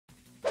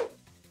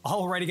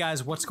Alrighty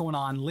guys, what's going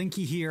on?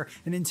 Linky here,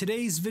 and in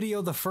today's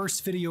video, the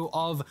first video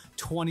of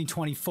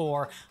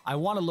 2024, I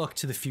want to look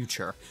to the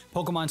future.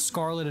 Pokemon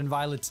Scarlet and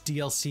Violet's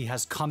DLC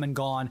has come and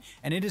gone,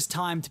 and it is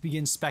time to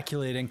begin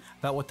speculating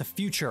about what the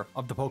future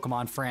of the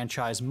Pokemon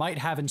franchise might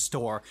have in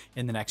store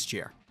in the next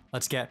year.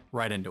 Let's get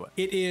right into it.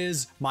 It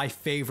is my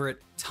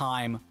favorite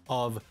time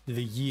of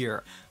the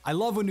year. I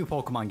love when new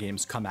Pokemon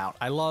games come out.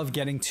 I love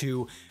getting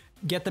to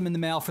get them in the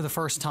mail for the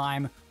first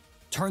time,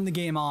 turn the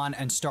game on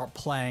and start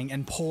playing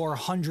and pour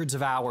hundreds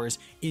of hours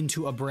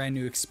into a brand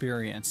new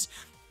experience.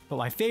 But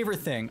my favorite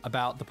thing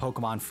about the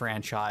Pokemon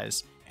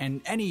franchise and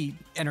any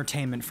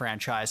entertainment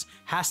franchise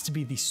has to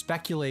be the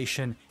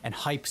speculation and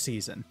hype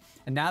season.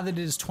 And now that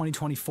it is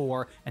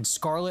 2024 and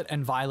Scarlet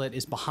and Violet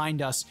is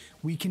behind us,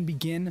 we can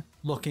begin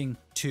looking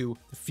to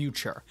the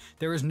future.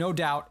 There is no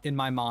doubt in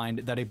my mind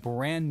that a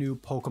brand new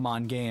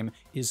Pokemon game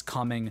is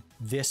coming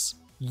this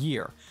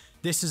year.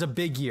 This is a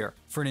big year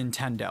for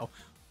Nintendo.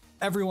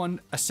 Everyone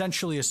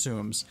essentially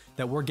assumes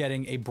that we're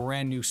getting a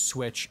brand new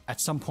Switch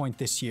at some point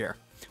this year.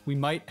 We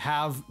might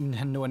have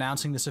Nintendo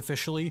announcing this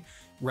officially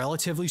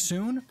relatively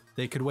soon.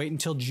 They could wait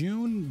until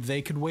June.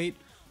 They could wait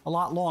a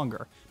lot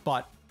longer.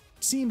 But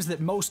it seems that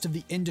most of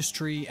the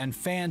industry and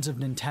fans of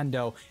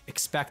Nintendo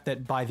expect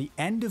that by the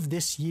end of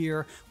this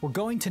year, we're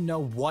going to know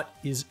what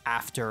is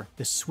after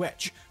the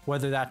Switch.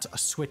 Whether that's a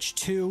Switch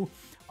 2,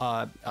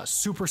 a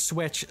Super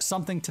Switch,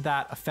 something to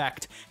that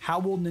effect. How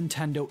will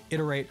Nintendo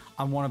iterate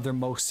on one of their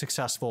most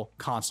successful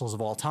consoles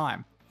of all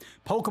time?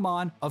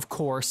 Pokemon, of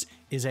course,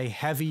 is a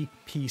heavy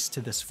piece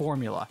to this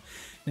formula.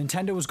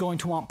 Nintendo is going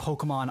to want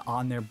Pokemon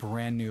on their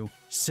brand new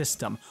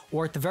system,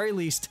 or at the very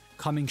least,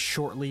 coming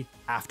shortly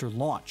after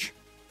launch.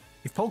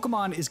 If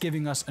Pokemon is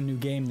giving us a new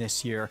game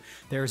this year,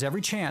 there is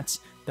every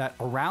chance that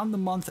around the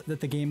month that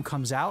the game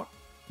comes out,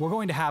 we're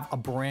going to have a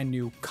brand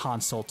new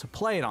console to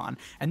play it on.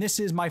 And this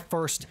is my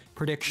first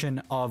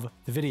prediction of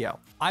the video.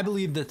 I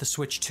believe that the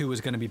Switch 2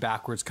 is going to be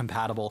backwards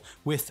compatible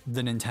with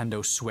the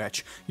Nintendo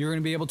Switch. You're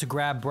going to be able to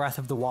grab Breath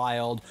of the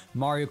Wild,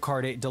 Mario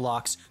Kart 8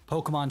 Deluxe,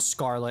 Pokemon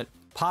Scarlet,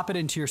 pop it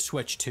into your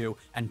Switch 2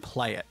 and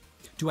play it.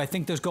 Do I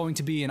think there's going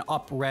to be an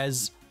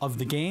up-res of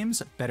the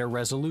games? Better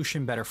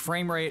resolution, better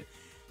frame rate?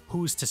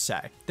 Who's to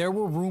say? There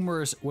were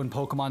rumors when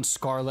Pokemon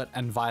Scarlet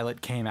and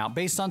Violet came out,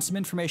 based on some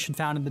information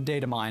found in the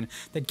data mine,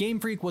 that Game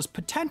Freak was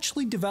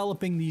potentially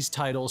developing these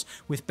titles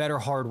with better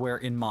hardware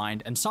in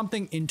mind, and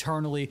something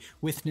internally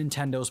with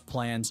Nintendo's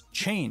plans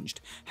changed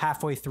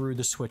halfway through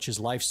the Switch's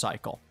life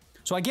cycle.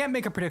 So I can't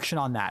make a prediction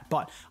on that,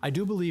 but I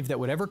do believe that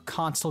whatever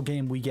console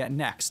game we get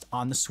next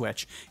on the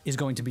Switch is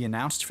going to be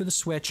announced for the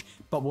Switch,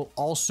 but will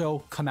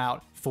also come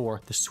out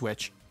for the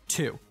Switch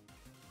 2.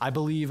 I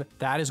believe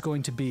that is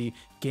going to be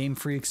Game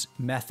Freak's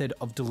method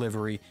of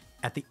delivery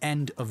at the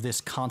end of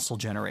this console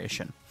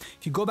generation.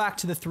 If you go back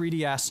to the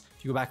 3DS,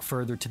 if you go back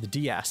further to the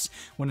DS,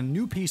 when a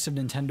new piece of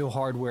Nintendo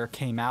hardware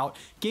came out,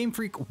 Game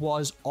Freak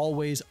was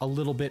always a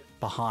little bit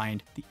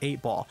behind the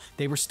 8-ball.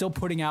 They were still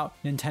putting out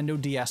Nintendo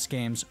DS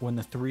games when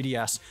the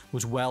 3DS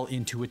was well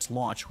into its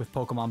launch with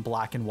Pokemon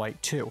Black and White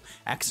 2.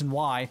 X and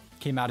Y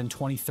came out in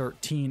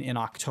 2013 in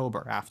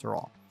October, after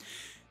all.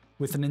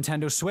 With the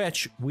Nintendo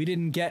Switch, we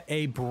didn't get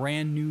a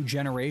brand new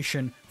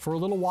generation for a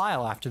little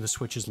while after the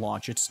Switch's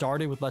launch. It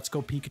started with Let's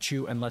Go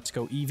Pikachu and Let's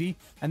Go Eevee,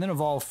 and then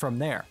evolved from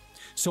there.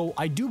 So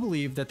I do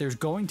believe that there's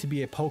going to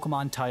be a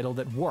Pokemon title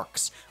that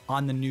works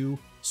on the new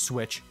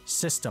Switch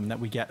system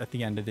that we get at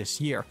the end of this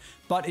year,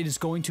 but it is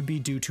going to be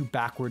due to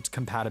backwards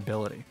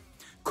compatibility.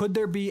 Could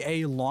there be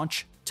a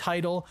launch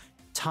title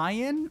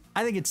tie-in?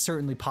 I think it's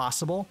certainly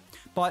possible,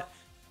 but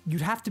you'd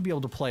have to be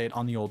able to play it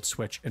on the old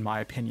Switch, in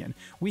my opinion.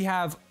 We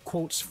have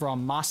quotes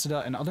from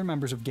Masuda and other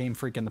members of Game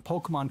Freak and the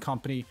Pokemon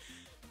Company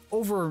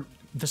over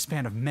the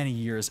span of many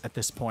years at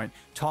this point,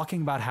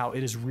 talking about how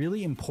it is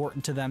really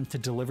important to them to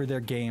deliver their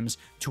games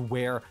to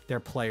where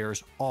their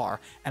players are.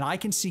 And I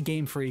can see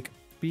Game Freak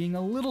being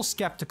a little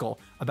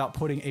skeptical about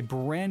putting a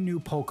brand new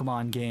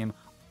Pokemon game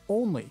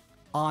only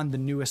on the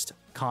newest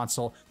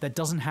console that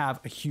doesn't have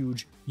a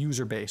huge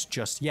user base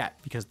just yet,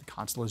 because the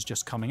console is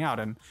just coming out.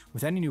 And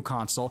with any new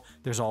console,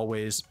 there's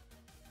always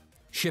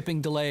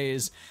shipping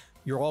delays.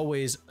 You're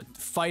always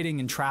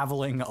fighting and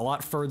traveling a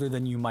lot further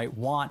than you might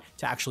want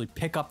to actually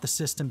pick up the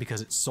system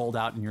because it's sold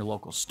out in your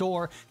local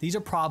store. These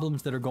are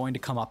problems that are going to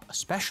come up,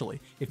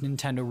 especially if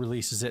Nintendo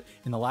releases it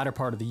in the latter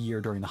part of the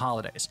year during the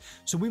holidays.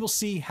 So we will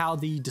see how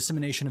the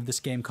dissemination of this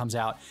game comes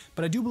out,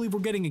 but I do believe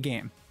we're getting a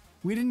game.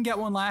 We didn't get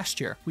one last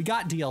year. We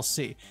got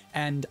DLC,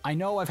 and I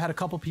know I've had a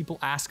couple people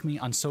ask me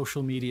on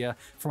social media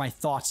for my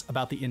thoughts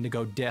about the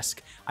Indigo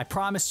disc. I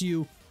promise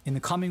you, in the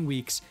coming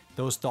weeks,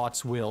 those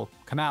thoughts will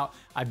come out.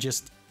 I've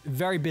just,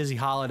 very busy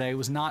holiday,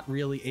 was not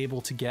really able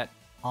to get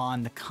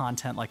on the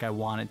content like I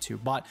wanted to,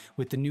 but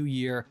with the new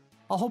year,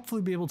 I'll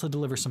hopefully be able to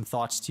deliver some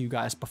thoughts to you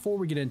guys before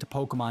we get into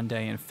Pokemon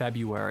Day in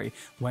February,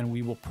 when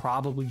we will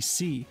probably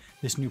see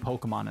this new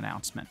Pokemon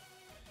announcement.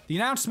 The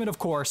announcement, of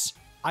course,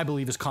 I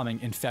believe is coming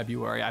in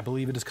February. I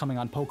believe it is coming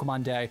on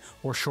Pokemon Day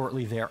or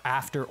shortly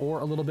thereafter or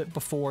a little bit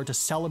before to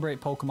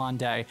celebrate Pokemon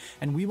Day,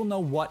 and we will know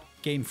what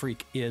Game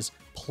Freak is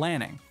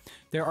planning.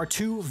 There are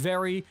two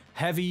very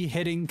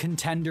heavy-hitting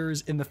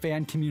contenders in the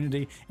fan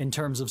community in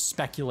terms of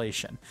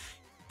speculation.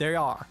 They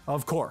are,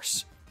 of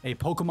course, a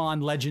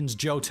Pokemon Legends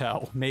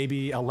Johto,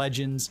 maybe a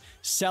Legends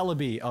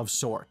Celebi of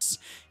sorts.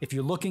 If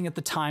you're looking at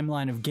the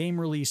timeline of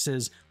game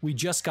releases, we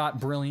just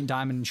got Brilliant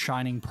Diamond and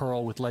Shining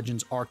Pearl with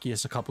Legends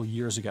Arceus a couple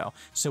years ago,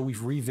 so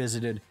we've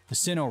revisited the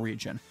Sinnoh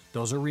region.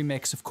 Those are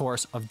remakes, of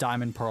course, of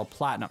Diamond Pearl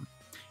Platinum.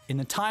 In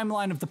the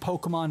timeline of the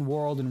Pokemon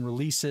world and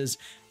releases,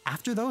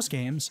 after those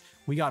games,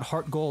 we got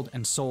Heart Gold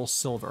and Soul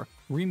Silver,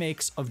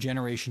 remakes of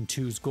Generation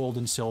 2's Gold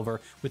and Silver,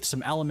 with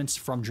some elements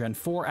from Gen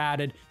 4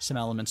 added, some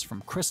elements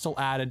from Crystal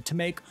added, to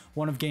make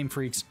one of Game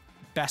Freak's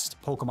best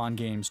Pokemon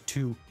games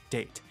to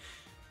date.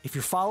 If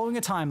you're following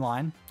a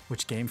timeline,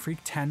 which Game Freak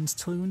tends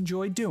to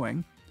enjoy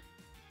doing,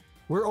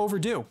 we're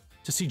overdue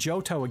to see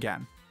Johto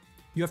again.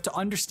 You have to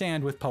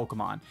understand with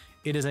Pokemon,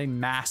 it is a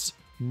mass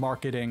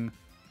marketing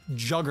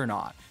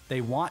juggernaut.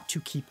 They want to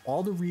keep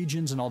all the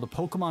regions and all the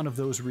Pokemon of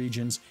those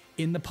regions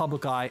in the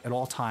public eye at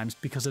all times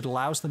because it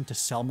allows them to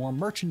sell more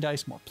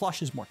merchandise, more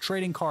plushes, more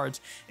trading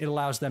cards. It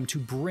allows them to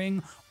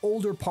bring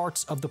older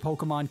parts of the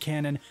Pokemon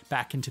canon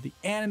back into the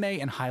anime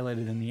and highlight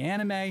it in the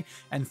anime,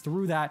 and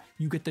through that,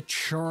 you get the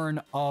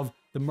churn of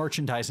the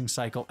merchandising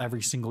cycle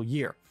every single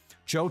year.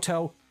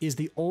 Johto is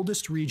the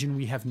oldest region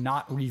we have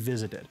not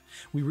revisited.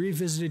 We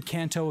revisited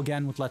Kanto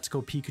again with Let's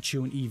Go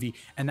Pikachu and Eevee,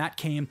 and that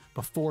came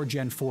before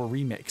Gen 4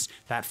 remakes.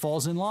 That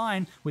falls in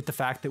line with the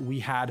fact that we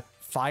had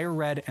Fire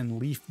Red and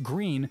Leaf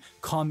Green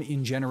come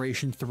in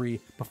Generation 3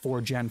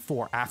 before Gen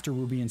 4, after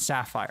Ruby and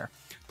Sapphire.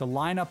 The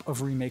lineup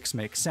of remakes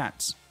makes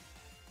sense.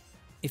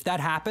 If that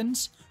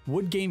happens,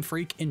 would Game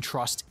Freak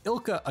entrust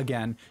ILCA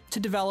again to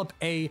develop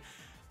a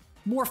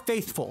more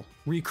faithful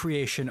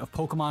recreation of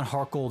Pokemon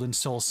Heart Gold and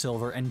Soul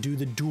Silver and do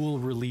the dual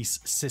release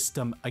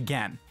system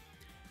again?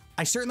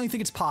 I certainly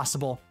think it's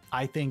possible.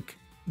 I think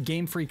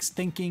Game Freak's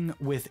thinking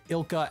with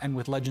ILCA and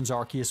with Legends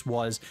Arceus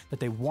was that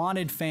they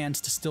wanted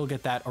fans to still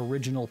get that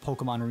original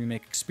Pokemon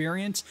remake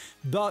experience,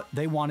 but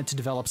they wanted to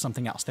develop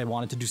something else. They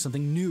wanted to do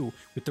something new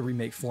with the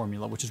remake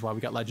formula, which is why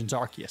we got Legends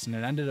Arceus, and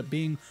it ended up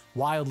being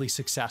wildly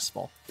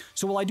successful.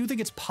 So while I do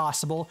think it's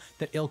possible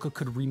that ILCA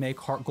could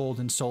remake Heart Gold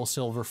and Soul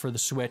Silver for the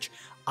Switch,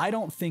 I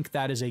don't think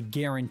that is a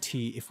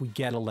guarantee if we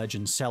get a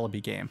Legends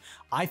Celebi game.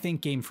 I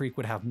think Game Freak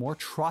would have more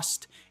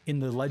trust in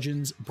the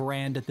Legends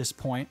brand at this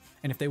point,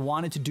 and if they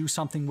wanted to do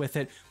something with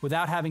it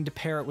without having to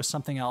pair it with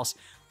something else,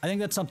 I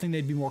think that's something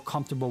they'd be more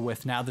comfortable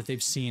with now that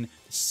they've seen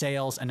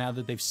sales and now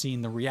that they've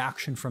seen the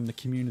reaction from the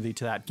community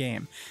to that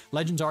game.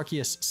 Legends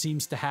Arceus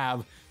seems to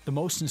have the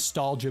most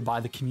nostalgia by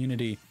the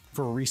community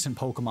for a recent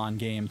Pokemon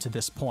game to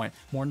this point.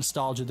 More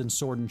nostalgia than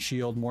Sword and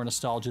Shield, more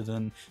nostalgia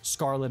than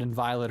Scarlet and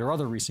Violet or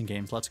other recent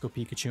games. Let's Go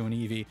Pikachu and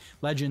Eevee.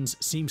 Legends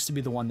seems to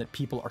be the one that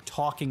people are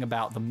talking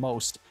about the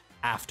most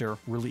after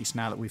release,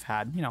 now that we've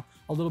had,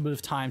 a little bit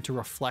of time to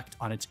reflect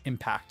on its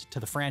impact to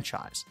the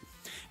franchise.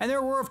 And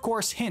there were, of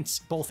course, hints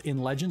both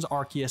in Legends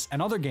Arceus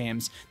and other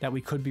games that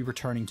we could be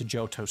returning to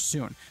Johto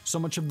soon. So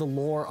much of the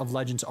lore of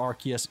Legends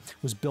Arceus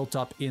was built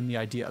up in the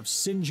idea of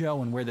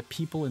Sinjoh and where the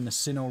people in the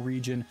Sinnoh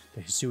region,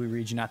 the Hisui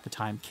region at the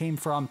time, came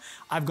from.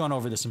 I've gone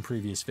over this in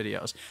previous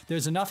videos.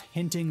 There's enough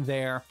hinting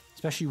there,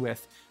 especially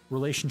with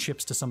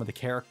relationships to some of the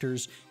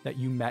characters that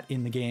you met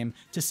in the game,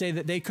 to say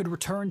that they could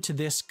return to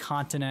this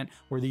continent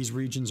where these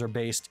regions are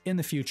based in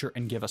the future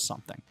and give us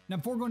something. Now,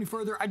 before going any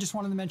further, I just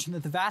wanted to mention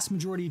that the vast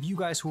majority of you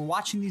guys who are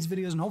watching these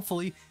videos and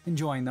hopefully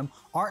enjoying them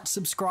aren't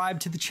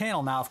subscribed to the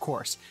channel. Now, of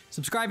course,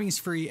 subscribing is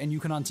free and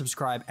you can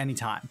unsubscribe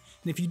anytime.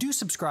 And if you do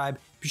subscribe,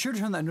 be sure to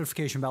turn that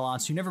notification bell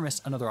on so you never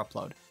miss another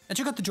upload. And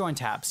check out the Join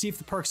tab, see if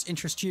the perks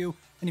interest you,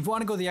 and if you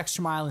want to go the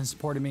extra mile in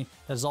supporting me,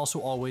 that is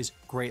also always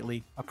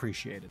greatly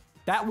appreciated.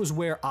 That was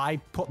where I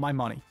put my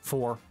money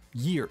for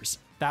years.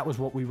 That was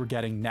what we were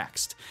getting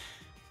next.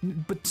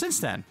 But since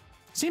then,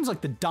 it seems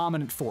like the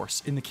dominant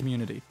force in the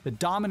community, the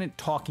dominant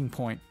talking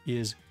point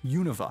is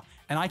Unova,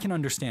 and I can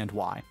understand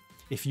why.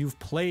 If you've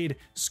played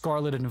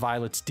Scarlet and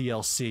Violet's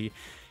DLC,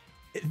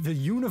 the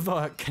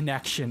Unova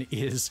connection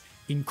is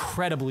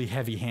incredibly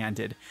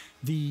heavy-handed.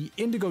 The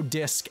Indigo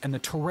Disc and the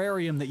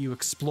terrarium that you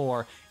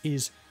explore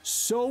is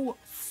so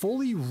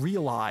fully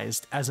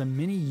realized as a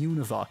mini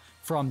Unova,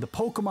 from the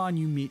Pokemon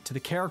you meet to the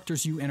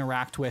characters you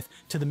interact with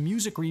to the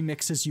music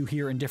remixes you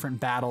hear in different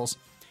battles.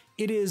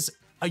 It is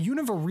a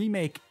Unova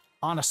remake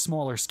on a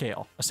smaller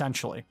scale,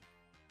 essentially.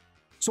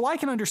 So I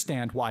can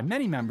understand why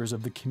many members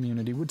of the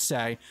community would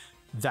say,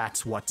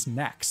 that's what's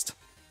next.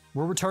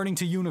 We're returning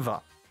to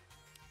Unova.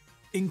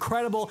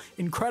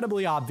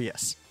 Incredibly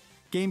obvious.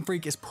 Game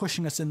Freak is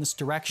pushing us in this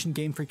direction.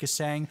 Game Freak is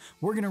saying,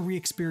 we're going to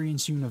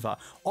re-experience Unova.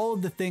 All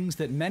of the things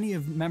that many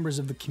of members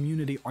of the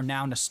community are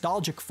now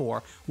nostalgic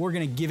for, we're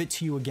going to give it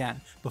to you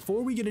again.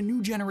 Before we get a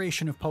new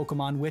generation of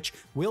Pokemon, which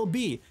will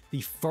be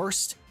the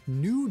first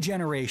new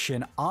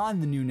generation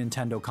on the new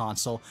Nintendo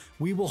console,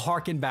 we will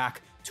harken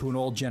back to an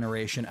old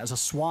generation as a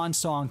swan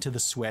song to the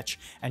Switch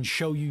and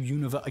show you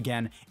Unova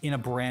again in a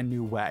brand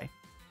new way.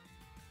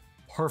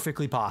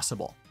 Perfectly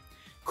possible.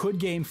 Could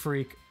Game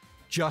Freak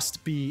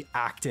just be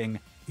acting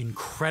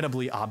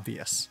incredibly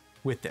obvious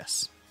with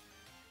this?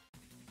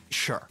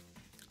 Sure,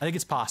 I think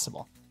it's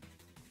possible.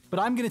 But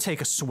I'm going to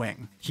take a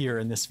swing here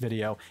in this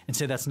video and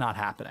say that's not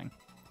happening.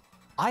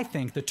 I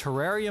think the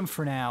Terrarium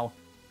for now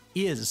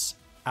is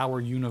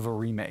our Unova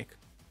remake.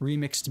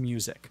 Remixed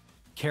music,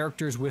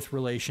 characters with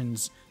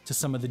relations to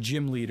some of the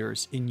gym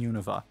leaders in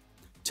Unova,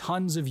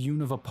 tons of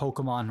Unova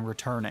Pokemon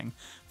returning,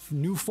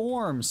 new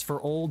forms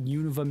for old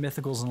Unova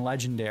mythicals and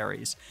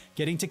legendaries,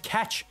 getting to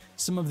catch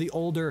some of the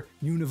older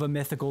Unova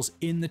mythicals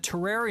in the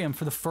Terrarium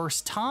for the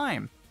first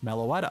time,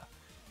 Meloetta.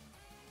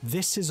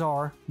 This is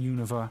our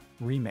Unova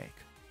remake.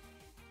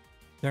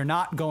 They're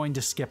not going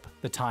to skip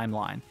the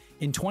timeline.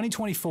 In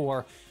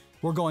 2024,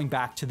 we're going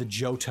back to the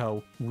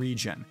Johto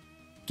region.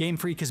 Game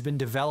Freak has been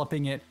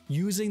developing it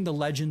using the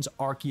Legends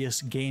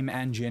Arceus game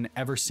engine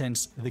ever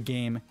since the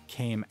game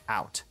came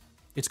out.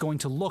 It's going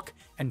to look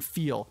and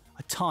feel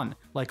a ton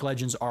like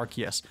Legends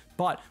Arceus,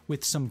 but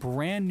with some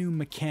brand new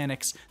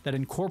mechanics that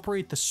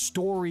incorporate the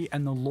story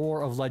and the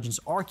lore of Legends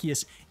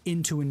Arceus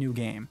into a new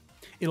game.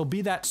 It'll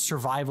be that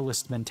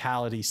survivalist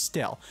mentality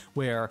still,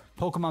 where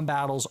Pokemon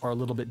battles are a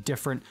little bit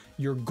different.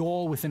 Your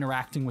goal with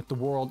interacting with the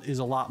world is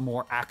a lot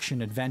more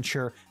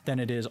action-adventure than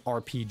it is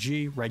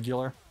RPG,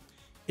 regular.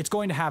 It's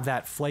going to have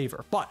that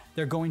flavor, but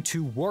they're going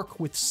to work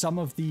with some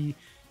of the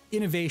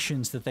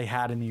innovations that they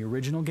had in the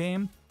original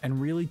game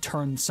and really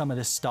turn some of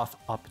this stuff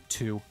up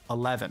to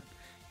 11.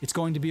 It's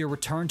going to be a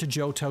return to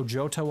Johto,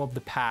 Johto of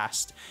the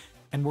past,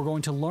 and we're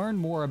going to learn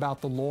more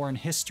about the lore and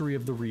history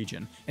of the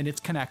region and its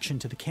connection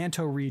to the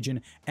Kanto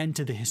region and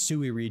to the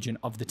Hisui region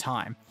of the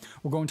time.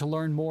 We're going to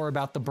learn more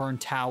about the Burned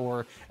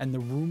Tower and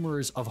the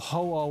rumors of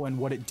Ho-Oh and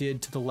what it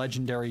did to the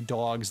legendary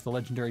dogs, the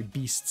legendary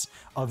beasts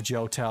of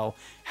Johto,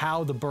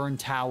 how the Burned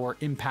Tower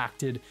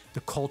impacted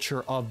the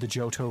culture of the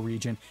Johto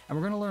region, and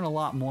we're going to learn a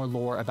lot more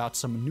lore about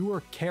some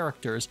newer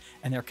characters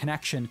and their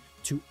connection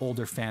to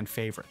older fan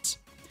favorites.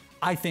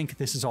 I think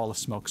this is all a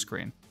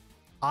smokescreen.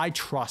 I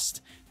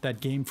trust that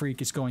Game Freak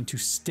is going to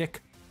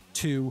stick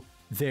to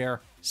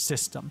their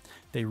system.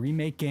 They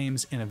remake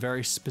games in a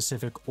very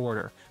specific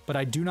order, but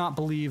I do not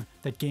believe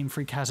that Game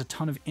Freak has a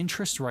ton of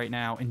interest right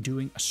now in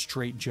doing a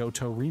straight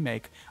Johto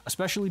remake,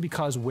 especially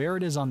because where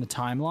it is on the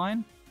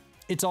timeline,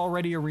 it's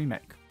already a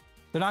remake.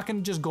 They're not going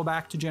to just go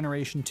back to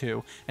Generation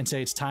 2 and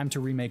say it's time to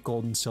remake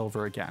Gold and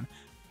Silver again.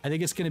 I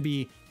think it's going to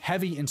be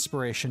heavy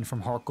inspiration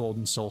from Heart Gold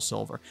and Soul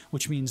Silver,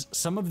 which means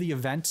some of the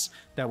events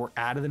that were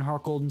added in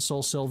Heart Gold and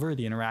Soul Silver,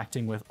 the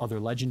interacting with other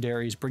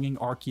legendaries, bringing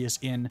Arceus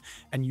in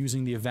and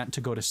using the event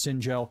to go to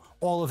Sinjoh,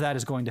 all of that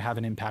is going to have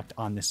an impact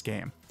on this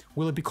game.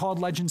 Will it be called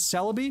Legends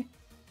Celebi?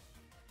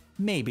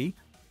 Maybe,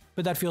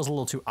 but that feels a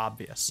little too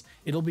obvious.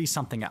 It'll be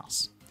something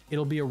else.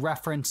 It'll be a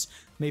reference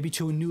maybe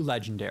to a new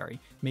legendary,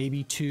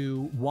 maybe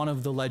to one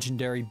of the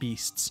legendary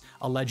beasts,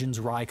 a Legends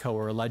Raikou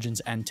or a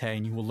Legends Entei,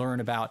 and you will learn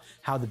about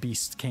how the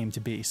beasts came to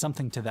be,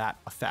 something to that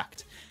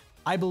effect.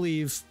 I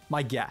believe,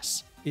 my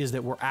guess, is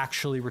that we're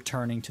actually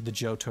returning to the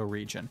Johto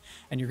region,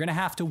 and you're going to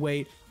have to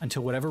wait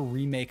until whatever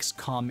remakes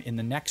come in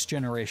the next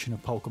generation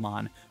of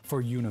Pokemon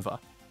for Unova.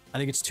 I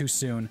think it's too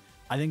soon.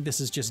 I think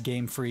this is just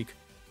Game Freak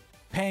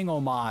paying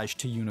homage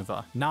to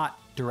Unova, not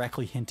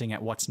directly hinting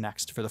at what's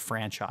next for the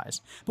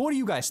franchise. But what do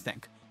you guys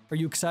think? Are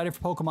you excited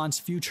for Pokemon's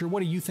future?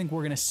 What do you think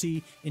we're going to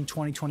see in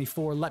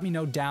 2024? Let me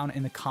know down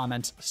in the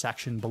comments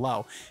section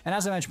below. And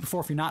as I mentioned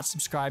before, if you're not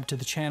subscribed to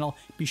the channel,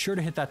 be sure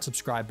to hit that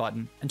subscribe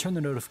button and turn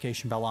the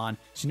notification bell on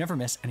so you never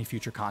miss any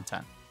future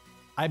content.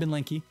 I've been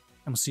Linky,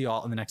 and we'll see you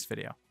all in the next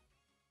video.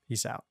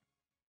 Peace out.